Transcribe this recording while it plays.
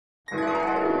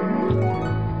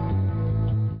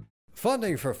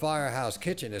Funding for Firehouse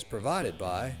Kitchen is provided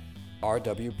by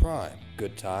RW Prime,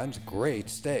 good times, great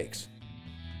steaks.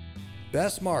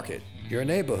 Best Market, your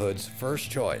neighborhood's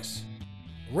first choice.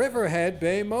 Riverhead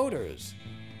Bay Motors,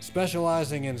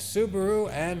 specializing in Subaru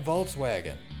and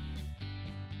Volkswagen.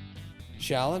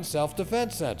 Shallon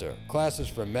Self-Defense Center, classes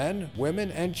for men, women,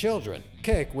 and children.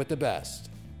 Kick with the best.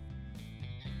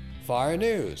 Fire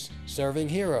News, serving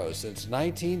heroes since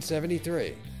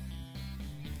 1973.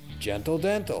 Gentle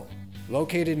Dental,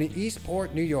 located in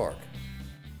Eastport, New York.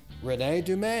 Renee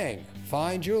Dumang,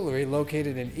 fine jewelry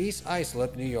located in East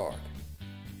Islip, New York.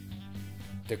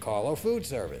 DeCarlo Food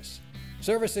Service,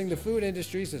 servicing the food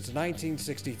industry since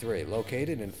 1963,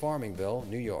 located in Farmingville,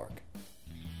 New York.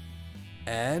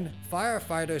 And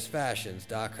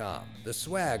FireFightersFashions.com, the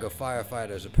swag of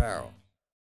firefighters apparel.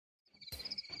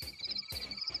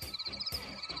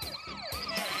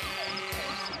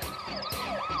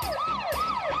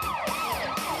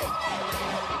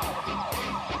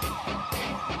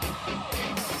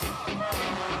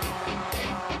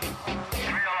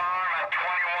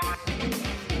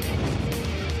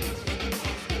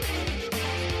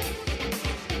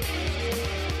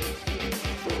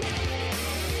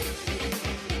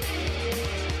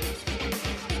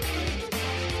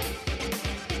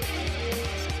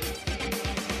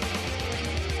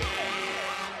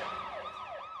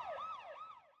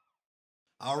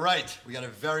 All right, we got a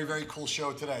very, very cool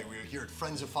show today. We are here at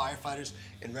Friends of Firefighters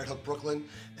in Red Hook, Brooklyn,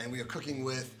 and we are cooking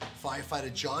with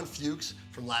firefighter John Fuchs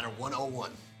from Ladder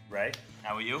 101. Right,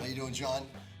 how are you? How you doing, John?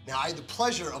 Now, I had the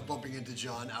pleasure of bumping into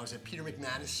John. I was at Peter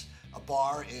McManus, a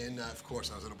bar in, of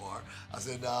course I was at a bar. I was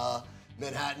in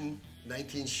Manhattan,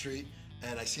 19th Street,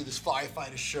 and I see this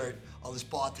firefighter shirt on this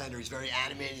bartender. He's very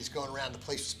animated, he's going around, the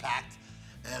place was packed.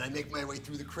 And I make my way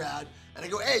through the crowd, and I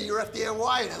go, "Hey, you're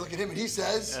FDNY," and I look at him, and he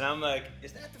says... And I'm like,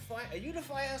 "Is that the fire? Are you the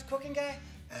firehouse cooking guy?"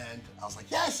 And I was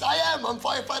like, "Yes, I am. I'm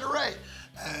Firefighter Ray."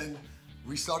 And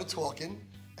we started talking,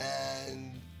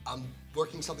 and I'm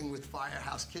working something with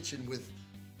Firehouse Kitchen with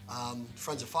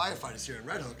Friends of Firefighters here in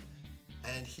Red Hook,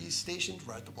 and he's stationed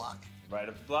right up the block. Right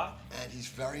up the block? And he's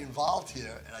very involved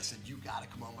here, and I said, "You gotta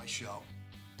come on my show."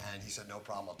 And he said, "No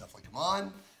problem, I'll definitely come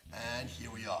on." And here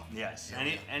we are. Yes,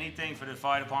 anything for the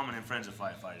fire department and Friends of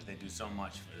Firefighters. They do so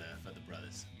much for the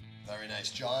brothers. Very nice.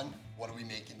 John, what are we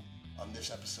making on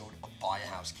this episode of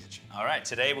Firehouse Kitchen? All right,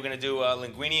 today we're gonna do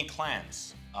linguini and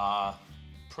clams.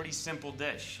 Pretty simple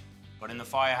dish. But in the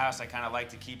firehouse, I kind of like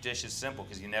to keep dishes simple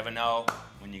because you never know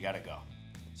when you gotta go.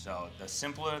 So the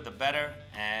simpler, the better,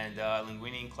 and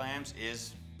linguini and clams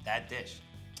is that dish.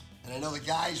 And I know the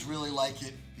guys really like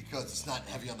it because it's not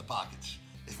heavy on the pockets.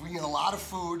 If we can get a lot of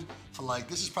food for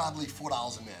this is probably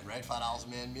 $4 a man, right? $5 a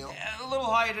man meal? Yeah, a little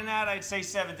higher than that, I'd say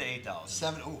 $7 to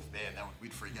 $8. Oh man,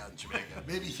 we'd freak out in Jamaica.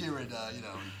 Maybe here in,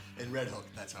 in Red Hook,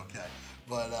 that's okay.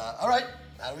 But, all right,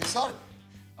 how do we start?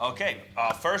 Okay,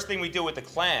 first thing we do with the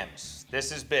clams,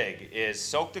 this is big, is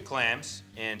soak the clams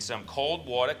in some cold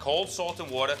water, cold salt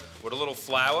and water with a little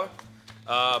flour.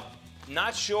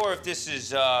 Not sure if this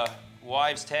is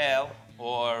wives' tale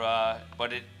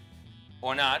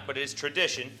or not, but it's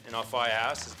tradition in our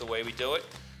firehouse. It's the way we do it.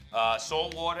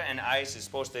 Salt water and ice is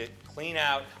supposed to clean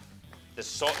out the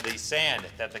sand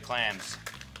that the clams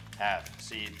have.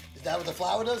 So is that what the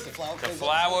flour does? The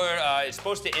flour is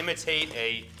supposed to imitate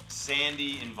a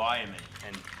sandy environment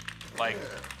and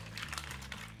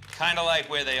kind of like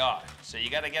where they are. So you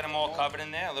got to get them all covered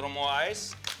in there. A little more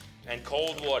ice and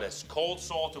cold water, cold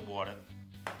salted water,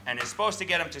 and it's supposed to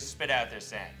get them to spit out their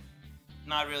sand.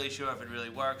 Not really sure if it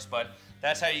really works, but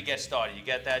that's how you get started. You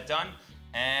get that done,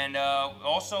 and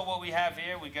also what we have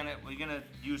here, we're gonna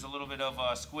use a little bit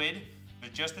of squid,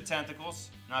 but just the tentacles,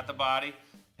 not the body,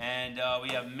 and we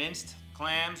have minced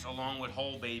clams along with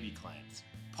whole baby clams.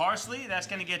 Parsley, that's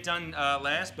gonna get done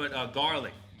last, but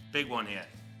garlic, big one here.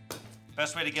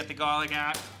 Best way to get the garlic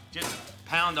out, just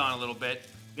pound on a little bit.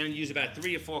 I'm gonna use about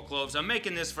 3 or 4 cloves. I'm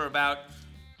making this for about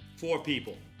 4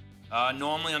 people.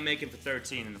 Normally I'm making for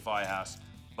 13 in the firehouse,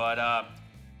 but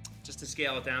just to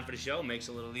scale it down for the show makes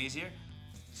it a little easier.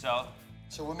 So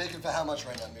we're making for how much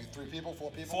right now? Maybe 3 people,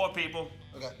 4 people? 4 people.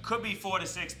 Okay. Could be 4 to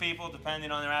 6 people depending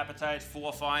on their appetites.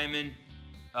 4 firemen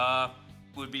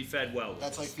would be fed well with.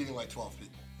 That's like feeding 12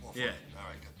 people. 4 yeah. All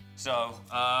right, good. So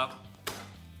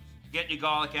get your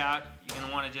garlic out. You're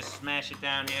gonna want to just smash it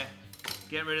down here.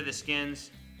 Get rid of the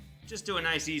skins. Just do a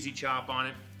nice easy chop on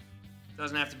it.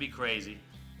 Doesn't have to be crazy.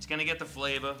 It's gonna get the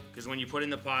flavor, because when you put it in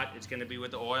the pot, it's gonna be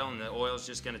with the oil, and the oil's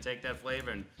just gonna take that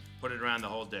flavor and put it around the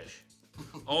whole dish.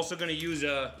 Also gonna use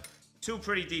 2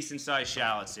 pretty decent sized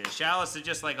shallots here. Shallots are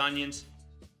just like onions.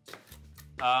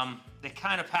 they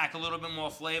kind of pack a little bit more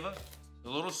flavor. A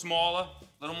little smaller,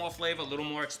 a little more flavor, a little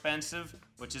more expensive,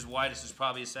 which is why this is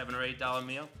probably a $7 or $8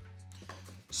 meal.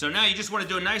 So now you just want to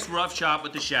do a nice rough chop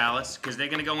with the shallots, because they're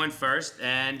going to go in first,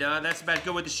 and that's about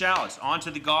good with the shallots. Onto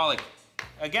the garlic.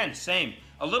 Again, same.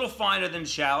 A little finer than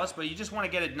shallots, but you just want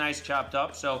to get it nice chopped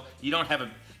up, so you don't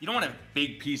want a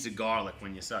big piece of garlic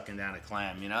when you're sucking down a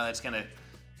clam. You know, that's going to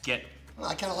get... Well,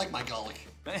 I kind of like my garlic.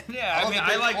 Yeah,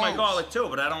 I like my garlic too,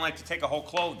 but I don't like to take a whole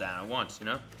clove down at once, you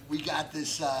know? We got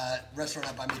this restaurant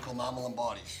up by me called Mama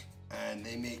Lombardi's, and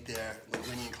they make their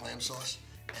linguini and clam sauce,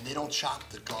 and they don't chop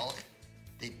the garlic.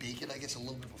 They bake it, I guess, a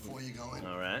little bit before you go in.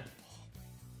 All right.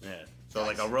 Yeah. So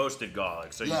like a roasted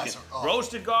garlic. So yes, you can,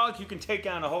 roasted garlic, you can take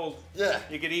down a whole. Yeah.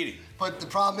 You can eat it. But the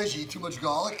problem is, you eat too much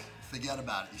garlic, forget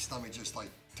about it. Your stomach just like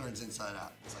turns inside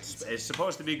out. It's like it's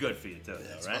supposed to be good for you too,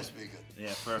 though, it's right? supposed to be good. Yeah,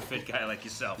 for a fit guy like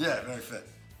yourself. Yeah, very fit.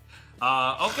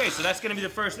 Okay, so that's gonna be the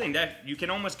first thing. That you can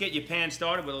almost get your pan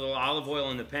started with a little olive oil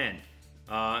in the pan.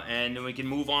 And then we can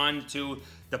move on to,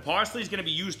 the parsley is gonna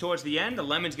be used towards the end, the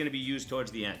lemon's gonna be used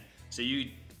towards the end. So you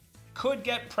could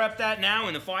prep that now.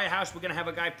 In the firehouse, we're gonna have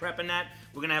a guy prepping that.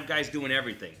 We're gonna have guys doing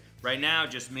everything. Right now,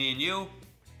 just me and you.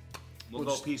 We'll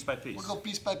go piece by piece. We'll go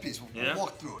piece by piece. We'll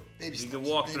walk through it. Baby steps. You can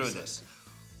walk through this.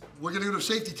 We're gonna do the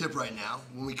safety tip right now.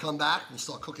 When we come back, we'll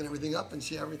start cooking everything up and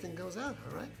see how everything goes out,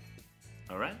 all right?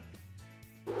 All right.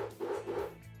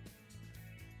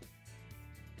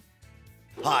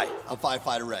 Hi, I'm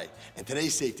Firefighter Ray, and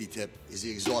today's safety tip is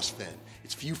the exhaust fan.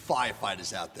 It's for you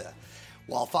firefighters out there.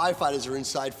 While firefighters are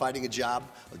inside fighting a job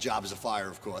is a fire,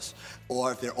 of course,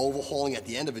 or if they're overhauling at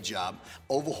the end of a job,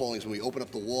 overhauling is when we open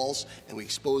up the walls and we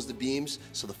expose the beams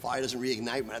so the fire doesn't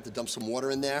reignite. We might have to dump some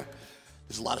water in there.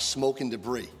 There's a lot of smoke and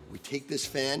debris. We take this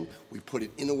fan, we put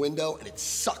it in the window, and it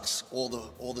sucks all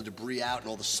the debris out and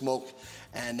all the smoke,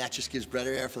 and that just gives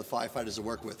better air for the firefighters to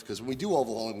work with. Because when we do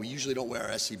overhauling, we usually don't wear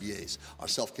our SCBAs, our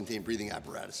self-contained breathing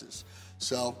apparatuses.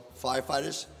 So,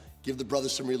 firefighters, give the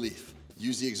brothers some relief.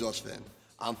 Use the exhaust fan.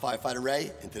 I'm Firefighter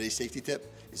Ray, and today's safety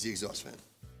tip is the exhaust fan.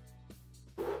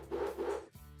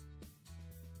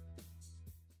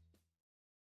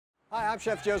 Hi, I'm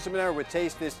Chef Joe Simonero with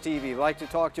Taste This TV. I'd like to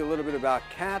talk to you a little bit about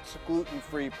Katz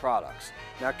gluten-free products.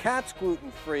 Now, Katz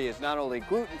gluten-free is not only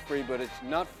gluten-free, but it's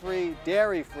nut-free,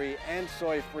 dairy-free, and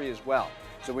soy-free as well.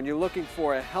 So when you're looking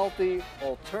for a healthy,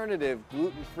 alternative,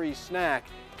 gluten-free snack,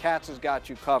 Katz has got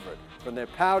you covered. From their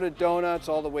powdered donuts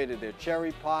all the way to their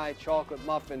cherry pie, chocolate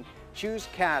muffin, choose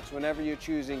Katz whenever you're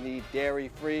choosing the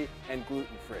dairy-free and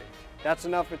gluten-free. That's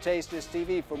enough for Taste This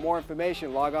TV. For more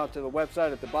information, log on to the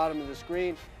website at the bottom of the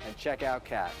screen and check out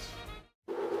Katz.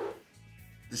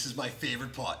 This is my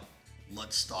favorite part.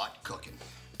 Let's start cooking.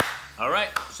 All right,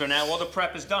 so now all the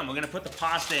prep is done. We're gonna put the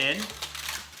pasta in.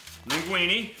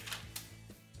 Linguini.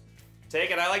 Take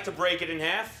it, I like to break it in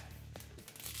half.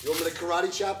 You want me to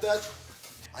karate chop that?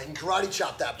 I can karate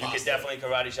chop that pasta. You can definitely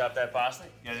karate chop that pasta.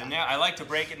 Get it in there. I like to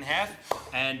break it in half,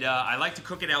 and I like to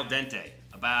cook it al dente.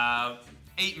 About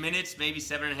 8 minutes, maybe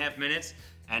 7.5 minutes,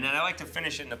 and then I like to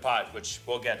finish it in the pot, which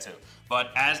we'll get to. But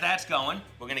as that's going,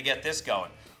 we're gonna get this going.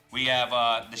 We have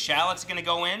the shallots gonna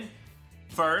go in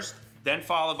first, then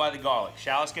followed by the garlic.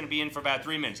 Shallot's gonna be in for about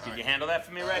 3 minutes. Can you handle that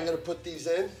for me, Ray? I'm gonna put these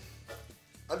in.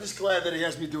 I'm just glad that he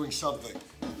has me doing something.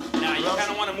 Now, you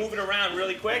kinda wanna move it around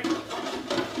really quick,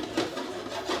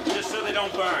 just so they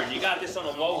don't burn. You got this on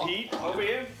a low heat over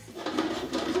here.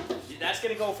 That's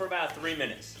gonna go for about 3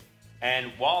 minutes.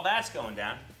 And while that's going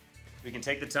down, we can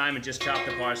take the time and just chop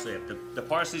the parsley up. The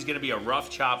parsley's gonna be a rough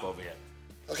chop over here.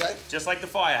 Okay. Just like the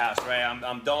firehouse, right?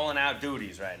 I'm doling out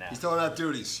duties right now. He's doling out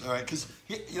duties, all right? Because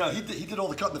he did all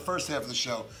the cut in the first half of the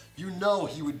show. You know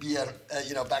he would be at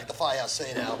back at the firehouse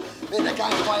saying how, man, that guy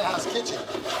in the firehouse kitchen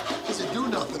doesn't do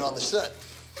nothing on the set.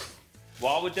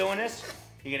 While we're doing this,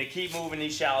 you're gonna keep moving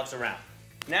these shallots around.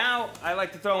 Now, I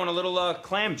like to throw in a little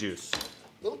clam juice.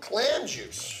 Little clam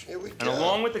juice. Here we go. And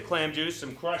along with the clam juice,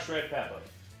 some crushed red pepper.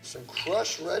 Some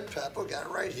crushed red pepper. Got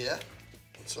it right here.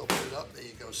 Let's open it up. There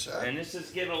you go, sir. And this is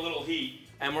giving a little heat.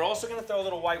 And we're also going to throw a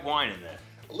little white wine in there.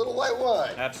 A little white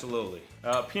wine. Absolutely.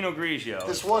 Pinot Grigio.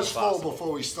 This was full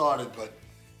before we started, but...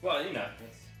 Well, you know.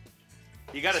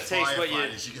 You got to taste what you...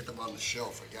 You get them on the show.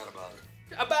 Forget about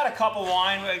it. About a cup of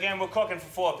wine. Again, we're cooking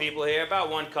for 4 people here. About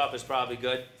 1 cup is probably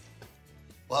good.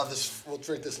 We'll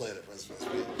drink this later.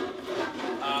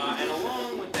 And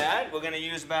along with that, we're gonna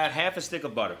use about half a stick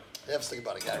of butter. Half a stick of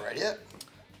butter, got it right here.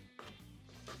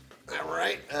 All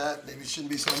right, maybe it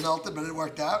shouldn't be so melted, but it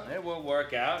worked out. It will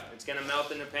work out. It's gonna melt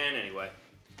in the pan anyway.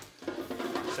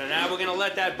 So now we're gonna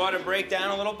let that butter break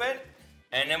down a little bit,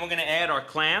 and then we're gonna add our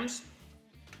clams.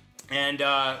 And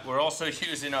we're also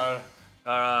using our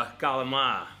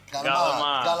calamari.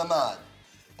 Calamari. Calamari.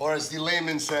 Or as the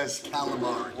layman says,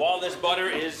 calamari. While this butter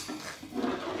is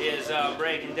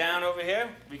breaking down over here,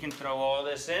 we can throw all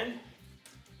this in.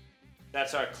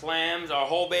 That's our clams, our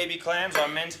whole baby clams, our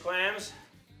minced clams.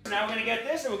 Now we're gonna get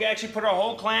this and we're gonna actually put our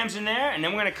whole clams in there and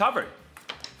then we're gonna cover it.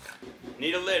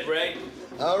 Need a lid, Ray.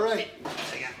 All right,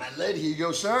 I got my lid. Here you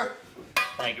go, sir.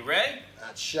 Thank you, Ray.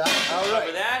 That's shot. All right.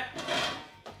 Cover that.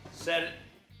 Set it.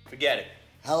 Forget it.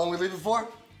 How long we leave it for?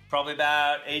 Probably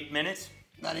about 8 minutes.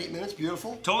 About 8 minutes,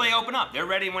 beautiful. Till they open up. They're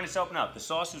ready when it's open up. The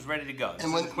sauce is ready to go.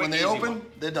 And when they open,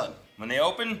 they're done. When they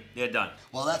open, they're done.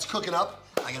 While that's cooking up,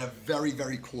 I got a very,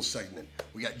 very cool segment.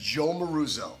 We got Joe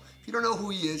Maruzzo. If you don't know who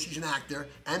he is, he's an actor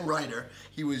and writer.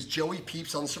 He was Joey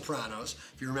Peeps on The Sopranos.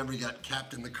 If you remember, he got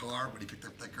capped in the car when he picked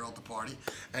up that girl at the party.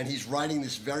 And he's writing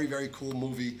this very, very cool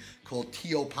movie called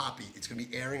Tio Papi. It's gonna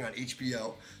be airing on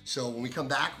HBO. So when we come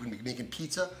back, we're gonna be making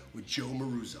pizza with Joe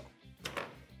Maruzzo.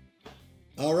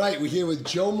 All right, we're here with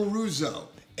Joe Maruzzo,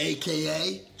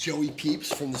 AKA Joey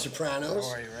Peeps from The Sopranos.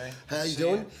 How are you, Ray? How you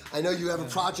doing? I know you have a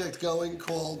project going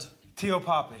called Tio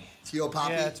Papi. Tio Papi?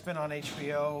 Yeah, it's been on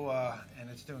HBO and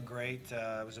it's doing great.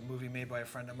 It was a movie made by a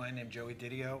friend of mine named Joey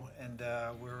Didio, and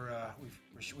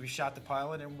we've shot the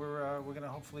pilot, and we're gonna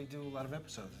hopefully do a lot of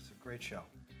episodes. It's a great show.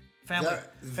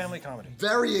 Family comedy.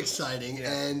 Very exciting,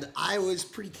 Yeah. and I was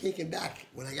pretty taken back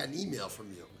when I got an email from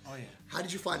you. Oh yeah. How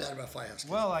did you find out about Firehouse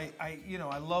Kitchen? Well,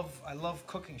 I love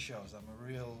cooking shows. I'm a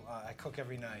real I cook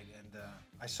every night, and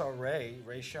I saw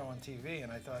Ray's show on TV,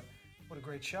 and I thought, what a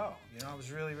great show. You know, I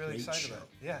was really Great excited show. about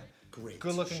it. Yeah. Great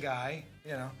Good-looking show. guy.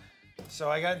 You know. So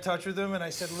I got in touch with him, and I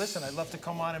said, listen, I'd love to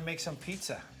come on and make some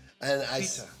pizza. And I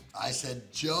said,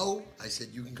 Joe, I said,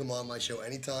 you can come on my show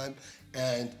anytime.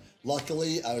 And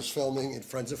luckily, I was filming in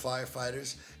Friends of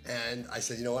Firefighters, and I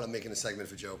said, you know what, I'm making a segment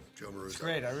for Joe Maruzzo. It's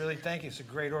great. I really thank you. It's a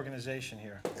great organization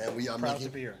here. And we are proud making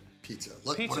to be here. Pizza.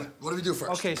 Pizza. What do we do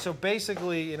first? Okay, so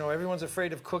basically, you know, everyone's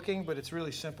afraid of cooking, but it's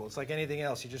really simple. It's like anything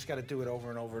else. You just got to do it over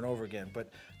and over and over again.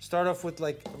 But start off with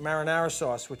like marinara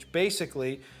sauce, which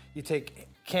basically you take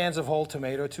cans of whole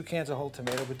tomato, 2 cans of whole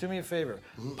tomato, but do me a favor,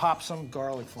 pop some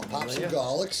garlic for me. Pop some you?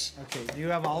 garlics. Okay, do you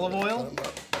have olive oil?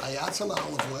 I got some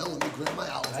olive oil. Let me grab my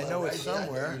olive oil. I know right it's here.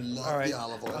 somewhere. You love All right, the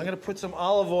olive oil. I'm gonna put some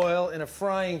olive oil in a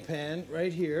frying pan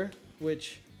right here,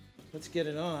 which, let's get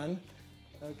it on.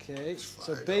 Okay,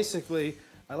 so basically,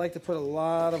 I like to put a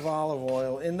lot of olive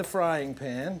oil in the frying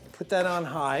pan, put that on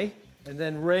high, and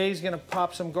then Ray's gonna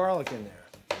pop some garlic in there.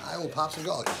 I will pop some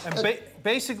garlic. And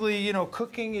basically, you know,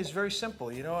 cooking is very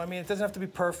simple, you know? I mean, it doesn't have to be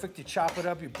perfect. You chop it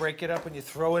up, you break it up, and you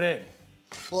throw it in.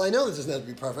 Well, I know this doesn't have to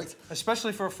be perfect.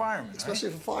 Especially for a fireman,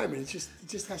 Especially for firemen. It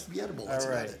just has to be edible. That's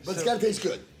All right. about it. But So- it's got to taste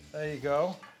good. There you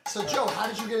go. So, Joe, how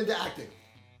did you get into acting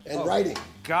and writing?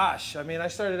 Gosh, I mean, I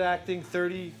started acting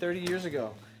 30 years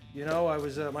ago. You know, I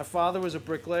was, my father was a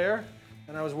bricklayer,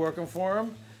 and I was working for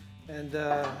him. And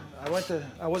I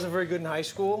wasn't very good in high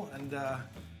school, and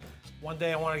one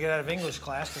day I wanted to get out of English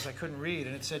class because I couldn't read,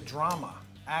 and it said drama,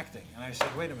 acting. And I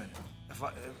said, wait a minute,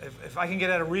 if I can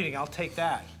get out of reading, I'll take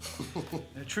that. And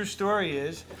the true story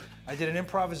is, I did an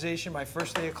improvisation my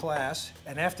first day of class,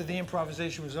 and after the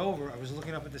improvisation was over, I was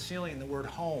looking up at the ceiling and the word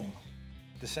home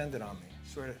descended on me,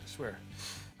 swear.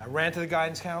 I ran to the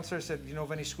guidance counselor, said, you know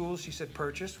of any schools? She said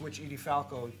Purchase, which Edie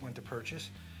Falco went to Purchase.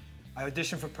 I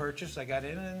auditioned for Purchase, I got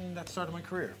in, and that started my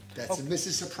career. That's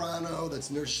Mrs. Soprano,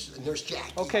 that's Nurse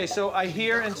Jackie. Okay, so I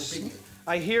hear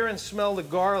and smell the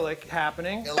garlic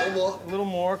happening. A little more. A little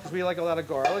more, because we like a lot of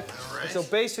garlic. All right. And so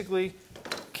basically,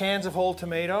 cans of whole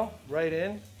tomato, right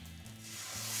in.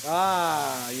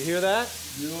 Ah, you hear that?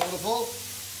 Beautiful.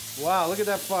 Wow, look at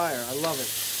that fire. I love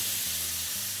it.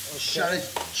 Should I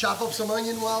chop up some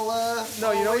onion while...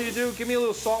 No, you know what you do? Give me a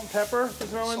little salt and pepper to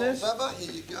throw in this. Salt and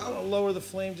pepper, here you I'll go. lower the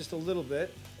flame just a little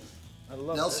bit. I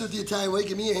love Nelson, it. the Italian way,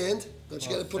 give me a hand. Don't you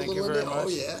got to put a Thank you little in very there? much. Oh,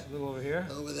 yeah. A little over here.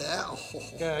 Over there. Oh.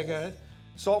 Okay, I got it.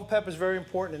 Salt and pepper is very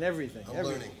important in everything. I'm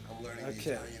learning the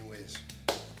Okay. Italian ways.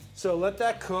 So let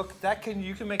that cook.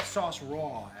 You can make sauce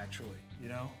raw, actually. You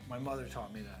know, my mother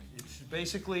taught me that. It's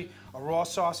basically a raw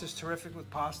sauce is terrific with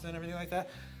pasta and everything like that.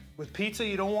 With pizza,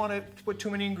 you don't want to put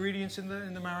too many ingredients in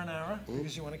the marinara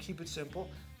because you want to keep it simple.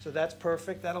 So that's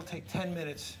perfect. That'll take 10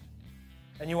 minutes.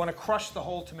 And you want to crush the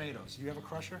whole tomatoes. Do you have a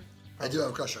crusher? I do have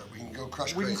a crusher. We can go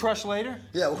crush We crazy. can crush later?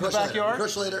 Yeah, we'll In the crush later. backyard? We'll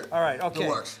crush later. All right, okay. It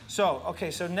works.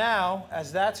 So now,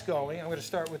 as that's going, I'm going to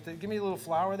start with give me a little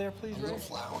flour there, please, A Ray. little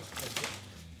flour.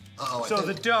 Uh-oh, So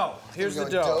the dough, here's the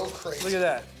going dough. dough crazy. Look at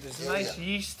that. There's a Here we nice go.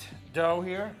 yeast dough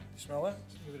here. Smell it?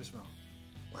 Give it a smell.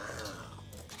 Wow.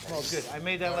 Smells good. I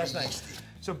made that Very last night. yeasty.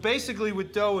 So basically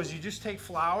with dough is you just take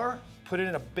flour, put it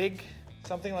in a big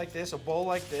something like this, a bowl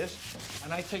like this,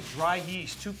 and I take dry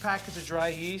yeast, 2 packets of dry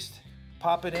yeast,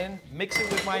 pop it in, mix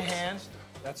it with my hands.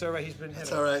 That's all right, he's been hit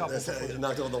That's a all right. couple That's times.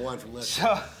 knocked over the wine from last.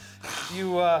 So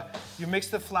you mix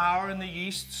the flour and the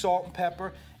yeast, salt and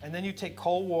pepper, and then you take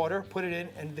cold water, put it in,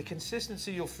 and the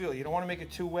consistency you'll feel. You don't want to make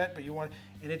it too wet, but you want,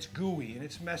 and it's gooey and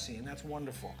it's messy, and that's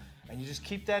wonderful. And you just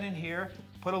keep that in here,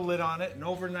 put a lid on it, and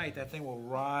overnight that thing will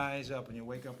rise up. When you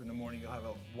wake up in the morning, you'll have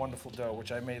a wonderful dough,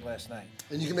 which I made last night.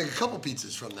 And you can make a couple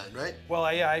pizzas from that, right? Well,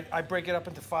 I break it up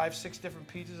into 5, 6 different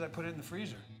pizzas. I put it in the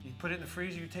freezer. You put it in the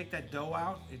freezer, you take that dough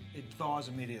out, it thaws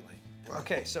immediately. Wow.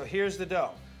 Okay, so here's the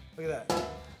dough. Look at that.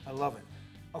 I love it.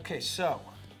 Okay, so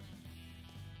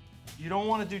you don't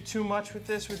want to do too much with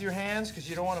this with your hands because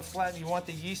you don't want to flatten. You want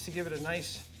the yeast to give it a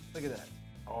nice, look at that.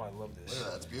 Oh, I love this. Look at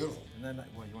that, that's beautiful. And then,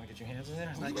 what, you want to get your hands in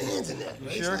there? Put my hands in there. You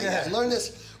Right? sure? Go I ahead. learned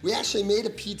this. We actually made a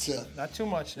pizza Not too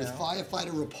much with now.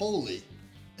 firefighter Rapoli,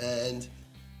 and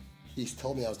he's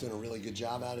told me I was doing a really good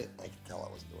job at it. I could tell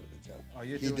I wasn't doing a good job. Oh,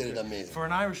 you're he doing did good. it amazing. For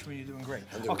an Irishman, you're doing great.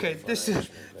 I'm doing Okay, great for this an is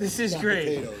Irishman, this is Not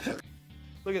great. potatoes.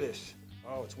 Look at this.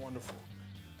 Oh, it's wonderful.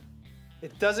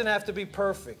 It doesn't have to be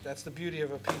perfect. That's the beauty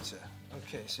of a pizza.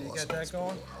 Okay, so you got Awesome. that Let's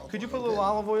going? put a little Could you olive put a oil little in.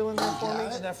 olive oil in there for got me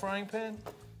it. in that frying pan?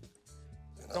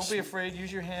 Don't be afraid.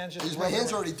 Use your hands. Just My rub it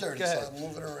hands are around. already dirty, Go so ahead. I'm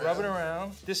moving around. Rub it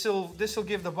around. This'll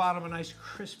give the bottom a nice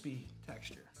crispy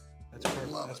texture. That's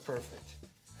perfect. Love That's it. perfect.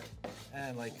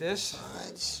 And like this,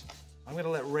 Nice. I'm gonna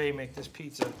let Ray make this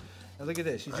pizza. Now look at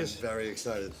this. You I'm just, very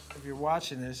excited. if you're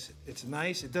watching this, it's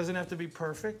nice. It doesn't have to be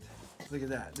perfect. Look at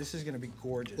that. This is gonna be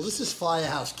gorgeous. Well, this is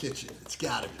Firehouse Kitchen. It's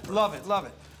gotta be. Perfect. Love it, love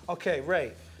it. Okay,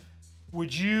 Ray,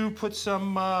 would you put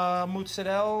some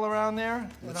mozzarella around there? And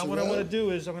what I'm Mozzarella? gonna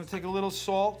do is I'm gonna take a little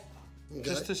salt, Okay.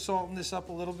 just to salten this up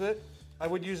a little bit. I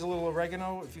would use a little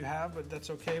oregano if you have, but that's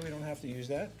okay. We don't have to use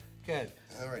that. Go ahead.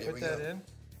 All right, here Put we that go. in.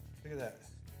 Look at that.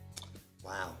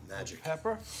 Wow, magic.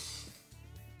 Pepper.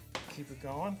 Keep it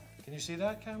going. Can you see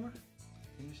that, camera?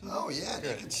 Can you see that? Oh yeah, you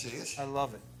Good. can see it. I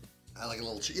love it. I like a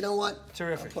little cheese. You know what?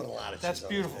 Terrific. I'll put a lot of That's cheese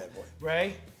beautiful. on this bad boy.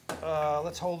 Ray,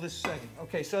 let's hold this a second.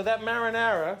 Okay, so that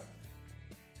marinara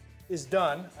is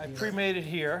done. I pre-made it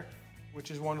here,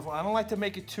 which is wonderful. I don't like to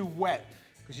make it too wet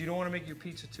because you don't want to make your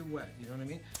pizza too wet. You know what I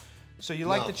mean? So you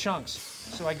like No. the chunks.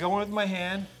 So I go in with my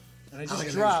hand and I I just like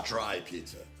a drop. nice dry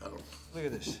pizza. I don't. Look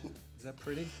at this. Is that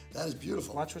pretty? That is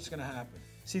beautiful. Watch what's gonna happen.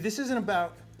 See, this isn't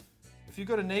about, if you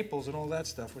go to Naples and all that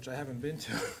stuff, which I haven't been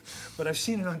to, but I've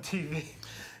seen it on TV.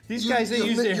 These guys, they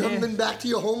use their You haven't hands. been back to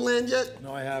your homeland yet?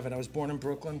 No, I haven't. I was born in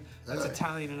Brooklyn. That's All right.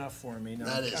 Italian enough for me. No,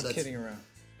 That is, I'm that's- kidding around.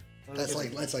 That's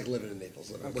like living in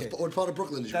Naples. Okay. What part of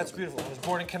Brooklyn did you That's grow up beautiful. I was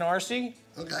born in Canarsie,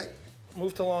 in? Okay.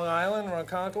 moved to Long Island,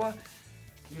 Ronkonkoma.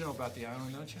 You know about the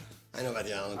island, don't you? I know about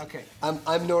the island. Okay.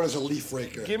 I'm known as a leaf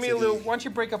raker. Give me to a little, the- why don't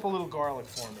you break up a little garlic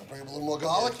for me? Bring up a little more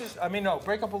garlic. No,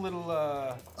 break up a little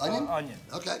Onion? onion.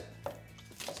 Okay.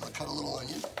 So I'll cut a little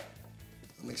onion.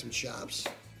 I'll make some chops.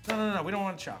 No, we don't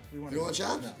want to chop. We want You want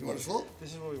chops? No. You want it full?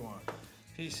 This is what we want.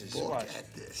 Pieces, Look watch.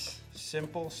 at this.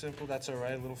 Simple, that's all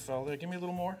right. A little fell there. Give me a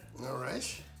little more. All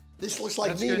right. This looks like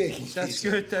That's me good. making That's pizza.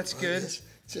 good, that's Look at good. this.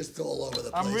 Just all over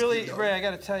the place. I'm really, Keep going. Ray, I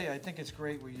got to tell you, I think it's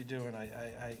great what you're doing.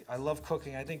 I love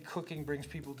cooking. I think cooking brings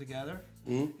people together.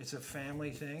 It's a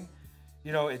family thing.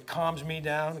 You know, it calms me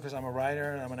down because I'm a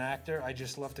writer and I'm an actor. I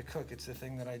just love to cook. It's the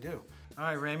thing that I do. All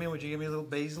right, Ramy, would you give me a little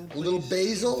basil, please? A little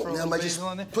basil? Throw a Now, little am I just basil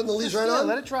on there. putting the leaves Just, right yeah, on?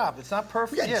 let it drop. It's not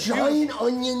perfect. We got Yeah, giant beautiful.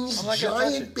 onions, I'm not gonna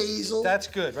touch giant it. basil. That's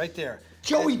good, right there.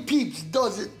 Joey Peeps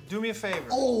does it. Do me a favor.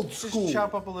 Old school. Just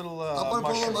chop up a little I'll put a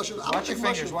little mushroom. mushroom. I'll Watch your take fingers,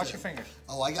 mushrooms watch in. your fingers.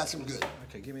 Oh, I got some good.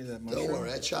 Okay, give me that mushroom. Don't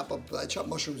worry, I chop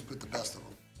mushrooms with the best of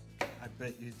them. I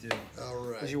bet you do. All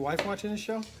right. Is your wife watching this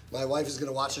show? My wife is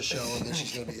gonna watch the show and then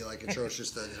she's gonna be like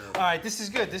atrocious that, All right, this is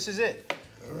good. This is it.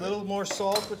 A little more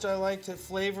salt, which I like to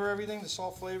flavor everything. The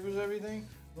salt flavors everything.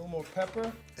 A little more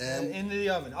pepper. And into the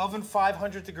oven. Oven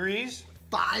 500 degrees.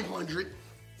 500.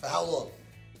 For how long?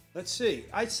 Let's see.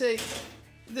 I'd say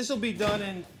this will be done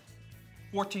in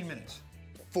 14 minutes.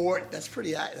 That's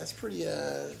pretty accurate.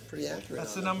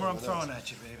 That's the on number that. I'm throwing at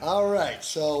you, baby. All right,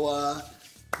 so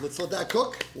let's let that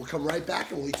cook. We'll come right back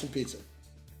and we'll eat some pizza.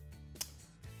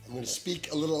 I'm gonna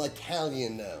speak a little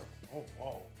Italian now. Oh,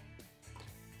 whoa.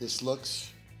 This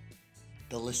looks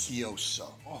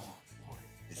delicioso. Oh, boy.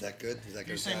 Is that good? Is that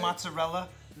good? You say Italian? mozzarella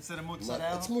instead of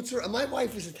mozzarella? It's mozzarella. My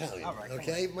wife is Italian. All right, come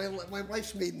okay, my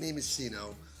wife's maiden name is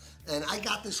Sino, and I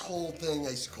got this whole thing.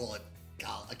 I used to call it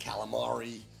a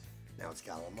calamari. Now it's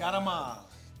calamari. Garamara.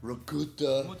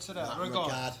 Ragutta. Mozzarella, not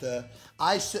ricotta. regatta.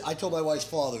 I told my wife's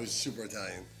father, who's super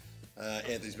Italian,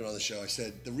 Anthony's been on the show, I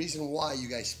said, the reason why you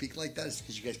guys speak like that is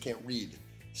because you guys can't read.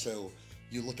 So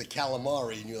you looked at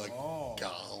calamari and you're like, Oh.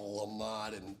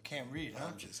 calamari. And Can't read, huh?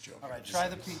 I'm just joking. All right, try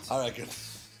the pizza. All right, good.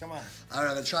 Come on. All right,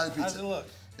 I'm gonna try the pizza. How's it look?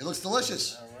 It looks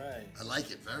delicious. All right. I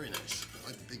like it. Very nice. I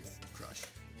like the big crush.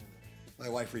 My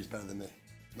wife reads better than me.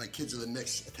 My kids are the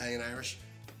mix, Italian-Irish.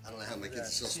 I don't know how my kids are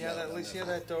so See smart. how that, see how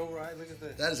that dough, right? Look at the,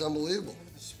 That is unbelievable. look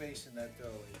at the space in that dough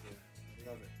right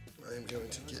there. Love it. I am going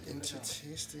to get into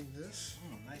tasting this.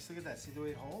 Nice. Look at that. See the way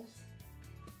it holds?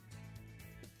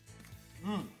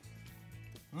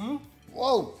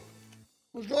 Whoa!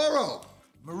 Mazzaro!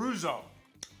 Maruzzo.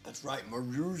 That's right,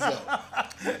 Maruzzo.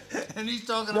 And he's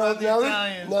talking about the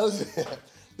Italian.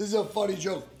 This is a funny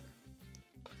joke.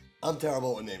 I'm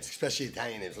terrible with names, especially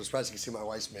Italian names. I'm surprised you can see my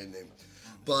wife's maiden name.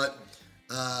 But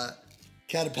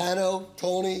Catapano,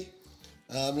 Tony,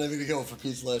 I'm never gonna go for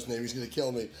Pete's last name. He's gonna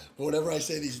kill me. But whenever I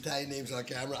say these Italian names on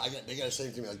camera, they gotta say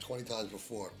it to me like 20 times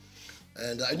before.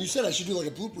 And you said I should do like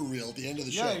a blooper reel at the end of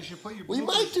the show. Yeah, you should put your We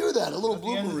might do that, a little at the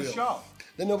end blooper of the reel. show.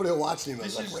 Then nobody will watch me.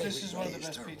 This is one of the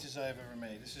best pizzas I've ever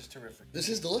made. This is terrific. This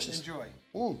is delicious. Enjoy.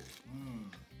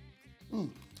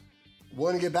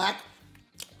 We're gonna get back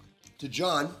to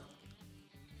John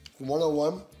from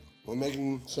 101. We're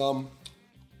making some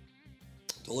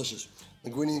delicious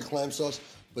linguini and clam sauce.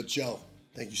 But Joe,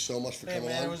 thank you so much for coming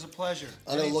on. It was a pleasure.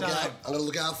 I'm gonna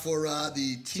look out for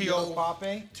the Tio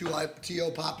Pape.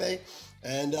 Tio Pape,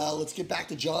 and let's get back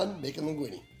to John making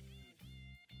linguini.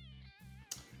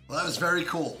 Well, that was very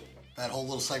cool. That whole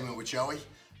little segment with Joey.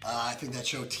 I think that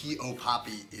show Tio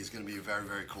Pape is going to be a very,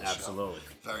 very cool show. Absolutely.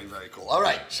 Very, very cool. All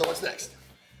right, so what's next?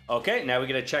 Okay, now we're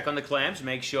gonna check on the clams,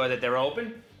 make sure that they're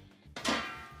open.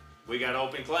 We got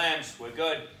open clams, we're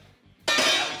good.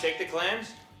 Now we take the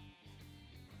clams.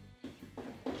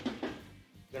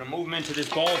 We're gonna move them into this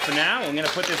bowl for now. I'm gonna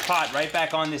put this pot right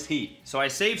back on this heat. So I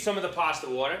saved some of the pasta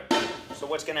water. So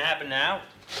what's gonna happen now,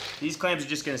 these clams are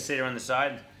just gonna sit here on the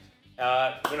side.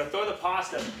 I'm gonna throw the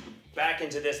pasta back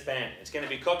into this pan. It's gonna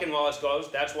be cooking while it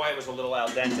goes. That's why it was a little al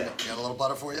dente. Got a little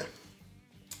butter for you?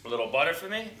 A little butter for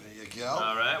me. There you go.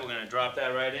 All right, we're gonna drop that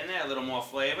right in there. A little more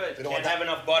flavor. You don't Can't want have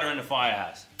enough butter in the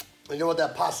firehouse. You don't want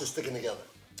that pasta sticking together.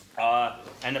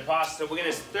 And the pasta, we're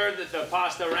gonna stir the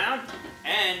pasta around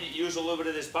and use a little bit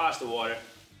of this pasta water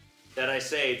that I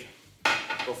saved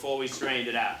before we strained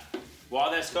it out. While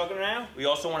that's cooking now, we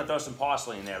also want to throw some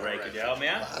parsley in there, Ray. Could you help me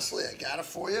out? Parsley, I got it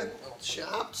for you. A little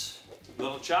chopped. A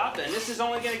little chopped, and this is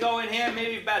only gonna go in here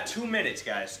maybe about 2 minutes,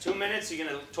 guys. 2 minutes, you're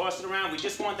gonna toss it around. We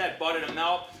just want that butter to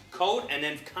melt, coat, and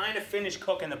then kind of finish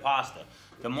cooking the pasta.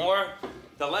 The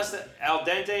less al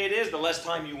dente it is, the less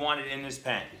time you want it in this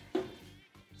pan.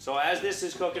 So as this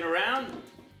is cooking around,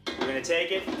 we're gonna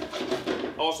take it.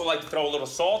 Also like to throw a little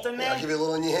salt in there. I'll give you a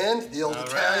little in your hand, the old All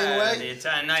Italian right, way. the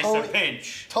Italian, nice to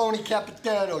pinch. Tony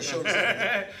Capitano showed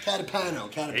us. Catapano.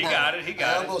 He got it,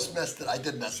 I almost messed it. I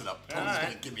did mess it up. Tony's All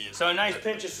gonna give me it. So a nice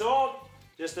pinch of salt,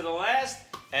 just to the last,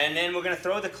 and then we're gonna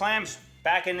throw the clams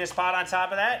back in this pot on top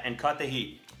of that and cut the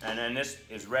heat. And then this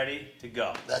is ready to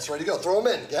go. That's ready to go. Throw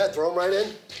them in. Yeah, throw them right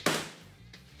in.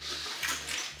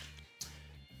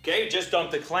 Okay, just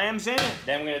dump the clams in.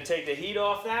 Then we're gonna take the heat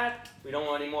off that. We don't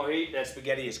want any more heat. That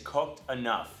spaghetti is cooked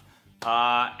enough.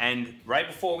 And right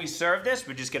before we serve this,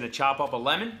 we're just gonna chop up a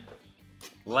lemon.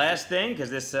 Last thing, because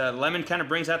this lemon kind of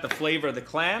brings out the flavor of the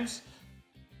clams.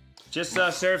 Just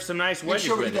serve some nice Make wedges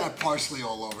sure we with get it. that parsley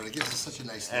all over it. It gives us such a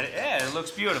nice look. Yeah, it looks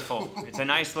beautiful. It's a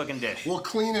nice looking dish. We'll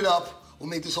clean it up. We'll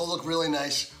make this all look really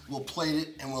nice. We'll plate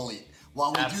it and we'll eat.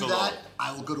 While we Absolutely. do that,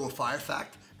 I will go to a fire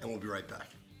fact and we'll be right back.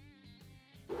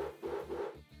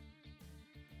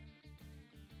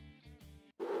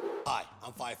 Hi,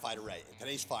 I'm Firefighter Ray, and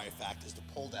today's fire fact is the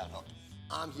pull-down hook.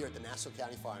 I'm here at the Nassau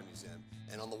County Fire Museum,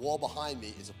 and on the wall behind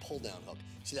me is a pull-down hook.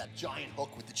 See that giant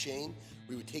hook with the chain?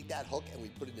 We would take that hook and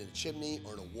we'd put it in a chimney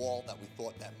or in a wall that we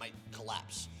thought that might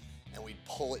collapse, and we'd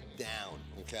pull it down,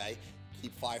 okay?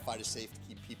 Keep firefighters safe, to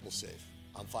keep people safe.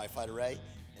 I'm Firefighter Ray,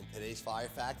 and today's fire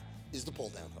fact is the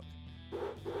pull-down hook.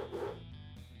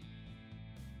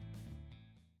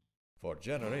 For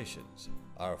generations,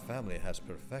 our family has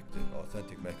perfected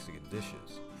authentic Mexican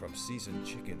dishes, from seasoned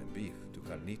chicken and beef to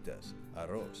carnitas,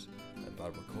 arroz, and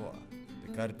barbacoa.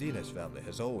 The Cardenas family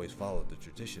has always followed the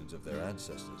traditions of their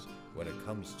ancestors when it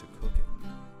comes to cooking.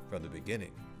 From the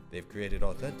beginning, they've created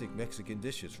authentic Mexican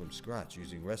dishes from scratch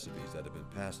using recipes that have been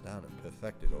passed down and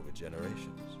perfected over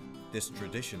generations. This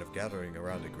tradition of gathering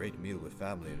around a great meal with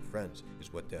family and friends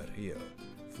is what Del Rio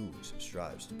Foods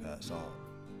strives to pass on.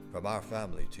 From our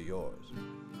family to yours.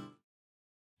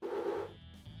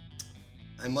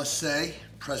 I must say,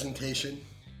 presentation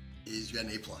is, you got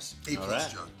an A+. A+, right.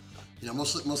 John. You know,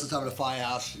 most of the time in a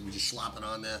firehouse, we just slop it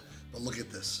on there. But look at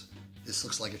this. This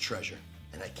looks like a treasure.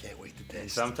 And and I can't wait to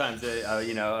taste. Sometimes,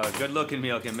 you know, a good-looking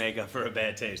meal can make up for a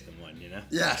bad-tasting one, you know?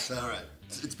 Yes, all right.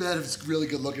 It's bad if it's really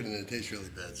good looking and it tastes really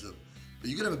bad. So, but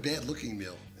you could have a bad looking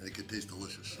meal and it could taste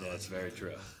delicious. So Yeah, that's very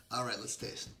true. All right, let's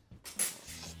taste.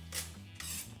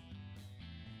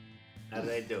 How do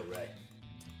they do, Ray?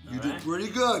 You did pretty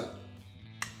good.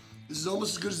 This is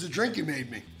almost as good as the drink you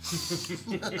made me.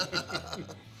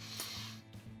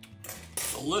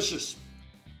 Delicious.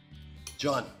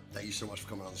 John, thank you so much for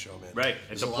coming on the show, man. Right,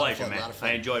 it's a pleasure, man. A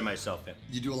I enjoyed myself, man.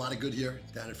 You do a lot of good here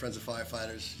down at Friends of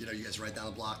Firefighters. You know, you guys are right down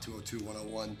the block,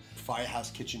 202-101,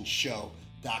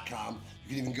 firehousekitchenshow.com. You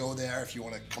can even go there if you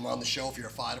want to come on the show if you're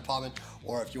a fire department,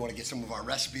 or if you want to get some of our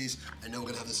recipes. I know we're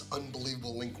going to have this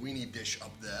unbelievable linguini dish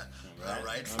up there, all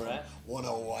right, from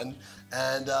 101.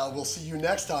 And we'll see you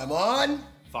next time on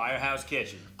Firehouse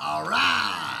Kitchen. All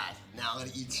right. Now I'm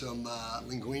going to eat some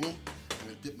linguini. I'm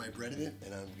going to dip my bread in it,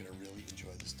 and I'm going to really enjoy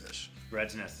this dish.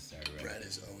 Bread's necessary, right? Bread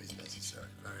is always necessary.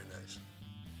 Very nice.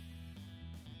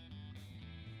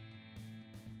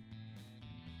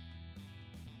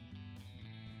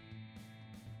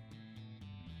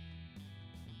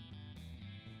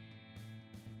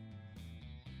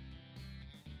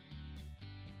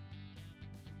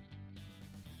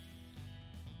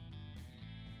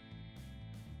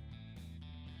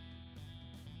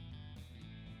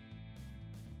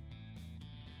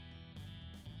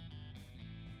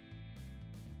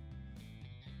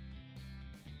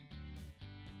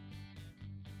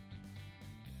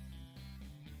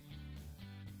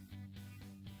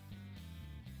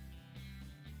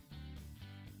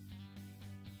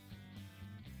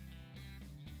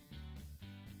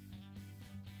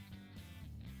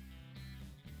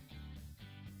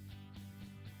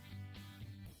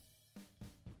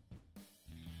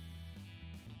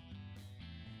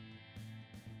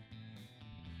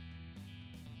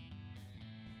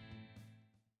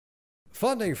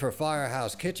 Funding for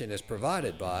Firehouse Kitchen is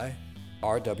provided by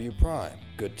RW Prime,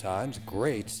 good times,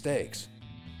 great steaks.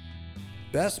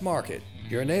 Best Market,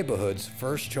 your neighborhood's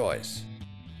first choice.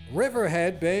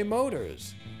 Riverhead Bay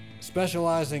Motors,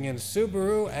 specializing in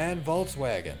Subaru and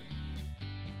Volkswagen.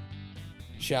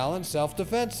 Shallon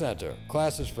Self-Defense Center,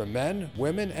 classes for men,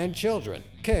 women, and children.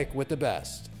 Kick with the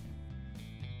best.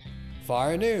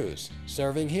 Fire News,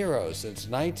 serving heroes since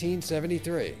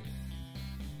 1973.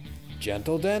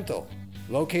 Gentle Dental,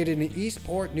 located in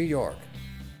Eastport, New York.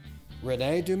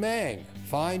 Renee Dumang,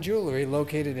 fine jewelry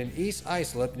located in East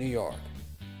Islip, New York.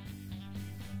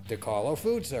 DeCarlo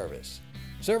Food Service,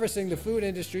 servicing the food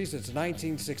industry since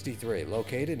 1963,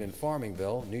 located in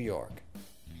Farmingville, New York.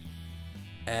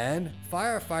 And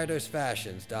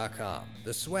FirefightersFashions.com,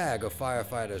 the swag of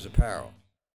firefighters apparel.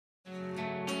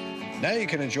 Now you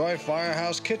can enjoy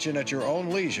Firehouse Kitchen at your own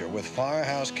leisure with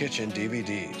Firehouse Kitchen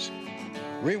DVDs.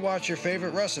 Rewatch your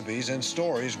favorite recipes and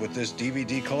stories with this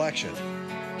DVD collection.